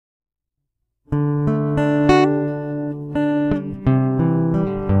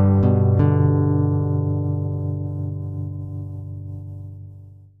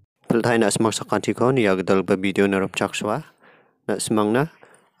Thai na smang sakanti ko ni agdal ba video na rap chakswa na smang na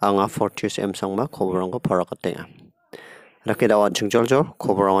anga fortius em sangma khoborang ko parakatenya. Rakedawan chingjoljor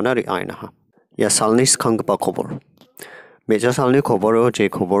khoborang na ri aina ha. Ya salnis khangpa khobor. Meja salni khoboro je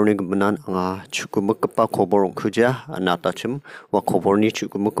khoborni gbanan anga chukumukpa khoborong khuja anatachim wa khoborni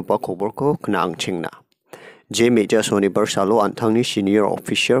chukumukpa khobor ko kna angchingna. Je meja soni bersalo antangni senior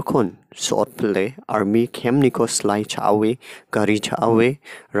officer kon sot pele army camp niko slai chawe gari chawe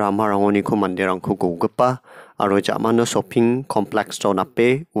ramarangoni ko manderang ko gogpa aro jamano shopping complex to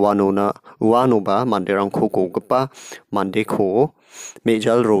nape wanoba manderang ko gogpa mande ko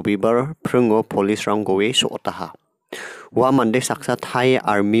mejal robibar prungo police rang gowe sotaha wa mande saksa Thai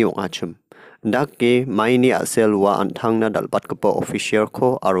army ongachum ndake maini asel wa antangna dalbat kepa official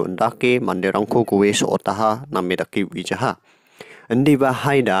ko aro ndake manderang ko gowe sotaha namedaki wijaha Ndiba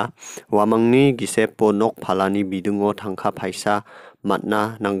haida wamangni gisepo nok phalani bidungo thangkha phaisa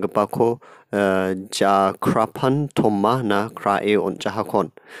matna nangpa ko ja krapan thomma na CAA onchaha kon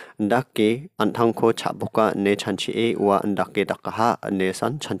ndake anthangko chaboka ne chanchi e wa ndake dakaha ne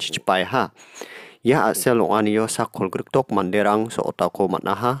san chanchi pai ha ya asel ongani yo sakol gruktok manderang so otako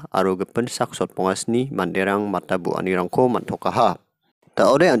manaha aro gepen sak sot pongasni manderang matabu anirangko mantokaha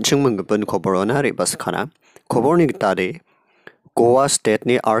ta ore anching menggepen khoborona rebas khana khoborni gitade Goa State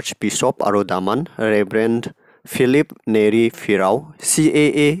ni Archbishop aro daman Reverend Philip Neri Firau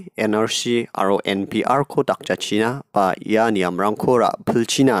CAA NRC aro NPR ko dakchachina pa ya niamrang ko ra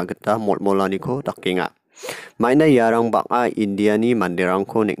phulchina gata Mol'molaniko dakinga Maina yarang banga Indiani manderang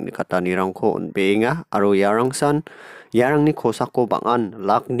ko niknikata nirang ko onbeinga aro yarang ni kosako bangan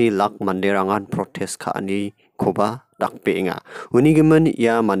lak manderangan protes ka ani koba dakbeinga unigimen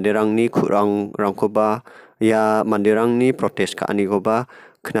ya manderang ni kurang rangkoba ya manderang ni protes ka ani koba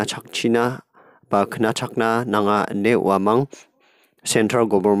kena chakna nanga ne wamang central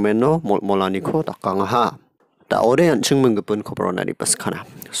government no Mol'molaniko dakanga ha Ta ore anching menggepun kobrona di paskana.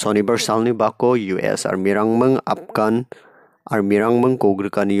 Soni bersalni bako US armirang meng Afghan armirang meng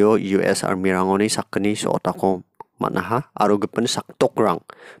kogrikaniyo US armirangoni sakni so otako manaha aro gepen saktok rang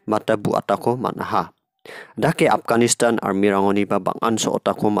mata bu atako manaha. Dake Afghanistan armirangoni ba bangan so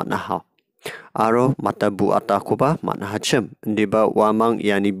otako manaha. Aro mata bu atako ba manaha chem ndiba wamang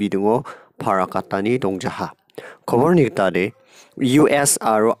yani bidungo parakatani dongjaha. Koborni tade US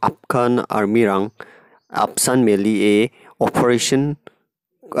aro Afghan armirang Apsan meli operation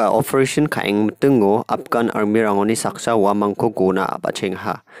kaing tengo Afghan army rangoni saksa wamangko guna abacheng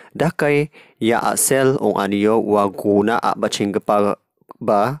ha dakai ya asel ong aniyo wa guna abacheng pa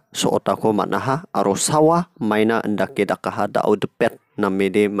ba so otako manaha aro sawa maina ndake dakaha daud pet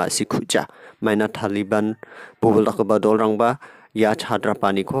namede masikuja maina Taliban bubul dakabadol rangba ya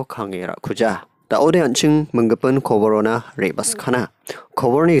chadrapani ko khangera kuja Ta ode anching menggepen koborona rebas khana.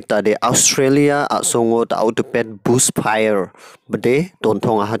 Koborni tade Australia asongo daud pet bushfire bede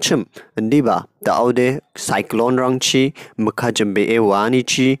tontong ahachim. Ndiba daud cyclone rangchi mukajembe e wani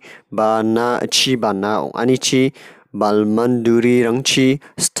chi bana ong ani chi balmanduri rangchi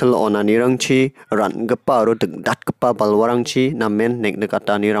stil onani rangchi ranggepa ro degdat gepa balwarangchi namen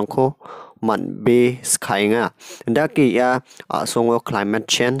neknekatani rangko man be skainga ndaki ya songo climate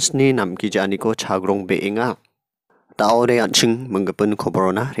change ni namki jani ko chagrong be inga taore anching menggepen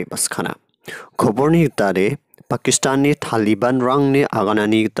koborona rebas khana koborni tade Pakistani Taliban rang ni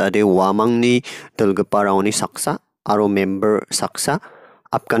aganani tade wamang ni delgeparangoni saksa aro member saksa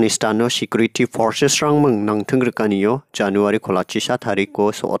Afghanistan no security forces rang meng nang thengrikaniyo January kolachisa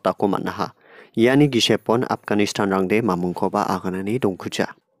tariko so otako manaha yani gisepon Afghanistan rang de mamungko ba aganani dongkuja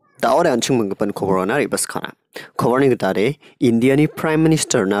Taore anching menggepen koborona rebas khana. Koborni gitare Indiani Prime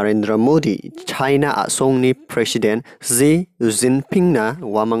Minister Narendra Modi, China asong ni President Xi Jinping na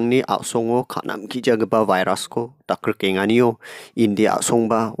wamang ni asongo kanam kijagba virus ko takrkenganiyo India asong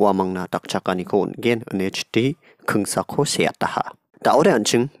ba wamang na takchakani ko gen NHT khungsa ko seataha. Taore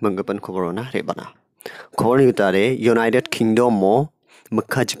anching menggepen koborona rebana. Koborni gitare United Kingdom mo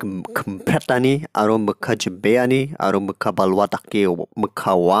mekaj kempretani aro mekaj beani aro mekabalwa take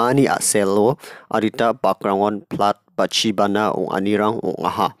mekawani aselo arita bakrangon plat bachibana ong anirang ong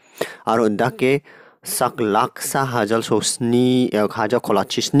aha aro ndake sak laksa hajal sosni haja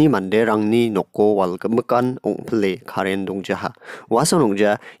kolachisni manderang ni noko walgemekan ong ple karen dongjaha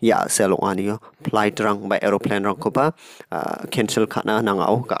wasonongja ya selong anio flight rang ba aeroplane rang koba cancel kana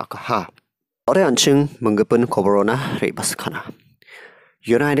nangao ka ha ore anching menggepen koborona rebas kana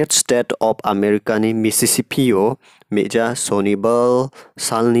United States of America ni Mississippi yo meja sonibel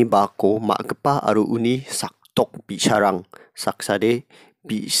salni bako makpa aru uni saktok bicharang saksade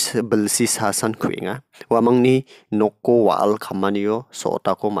belsi sasan kuinga wamang ni nokko wal khamaniyo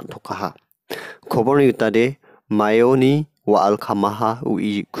sotako mantokaha khobor ni tade mayo ni wal khamaha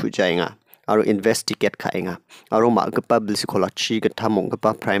ui khujainga aro investigate khainga aro magpa belsi kholachi gatha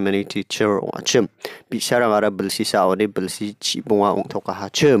mongpa primary teacher ongachim bisarang ara belsi saode belsi chibonga ongtokaha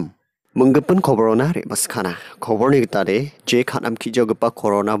chim Menggepen koborona re baskana. Kobor ni tade je khanam kijo gepa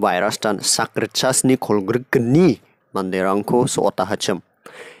corona virus tan sakrechas ni kolgrgni manderangko soota hachem.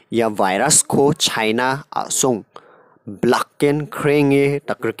 Ya virus ko China asong blacken krenge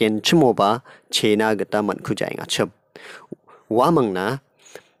takrken chimoba China geta manku jainga chem. Wamangna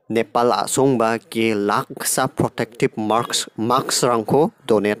Nepal asong ba ke laksa protective marks rangko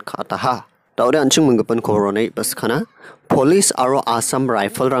donate khataha. Taude anchung menggepen corona baskana. Police aro Assam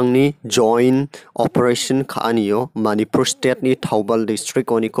Rifle rangni joint operation khaaniyo Manipur state ni Thoubal district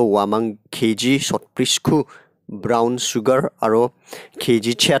oniko wamang kg shotprisku brown sugar aro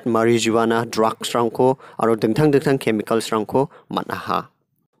kg chat marijuana drugs rangko aro dengthang chemicals rangko manaha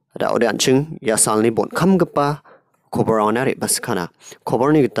daode anching yasalni bon khamgpa khoborona re baskana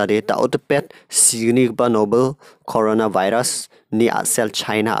khoborni gitade taudpet signi ba novel coronavirus ni asel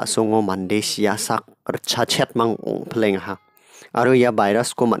China asongo Malaysia sak chachet mang ong plengha aro ya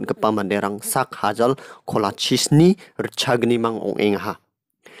virus ko man gapa manderang sak hajal kolachisni rchagni mang ong engha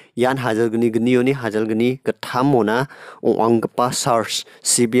yan hajalgni gnioni hajalgni gathamona ong anggapa SARS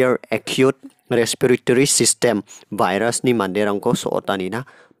severe acute respiratory system virus ni manderang ko sootanina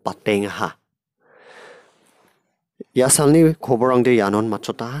patengha yasalni khoborang de yanon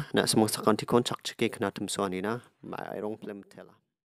machota na samang sakantikon chakchike khnatum soanina mairong plem tela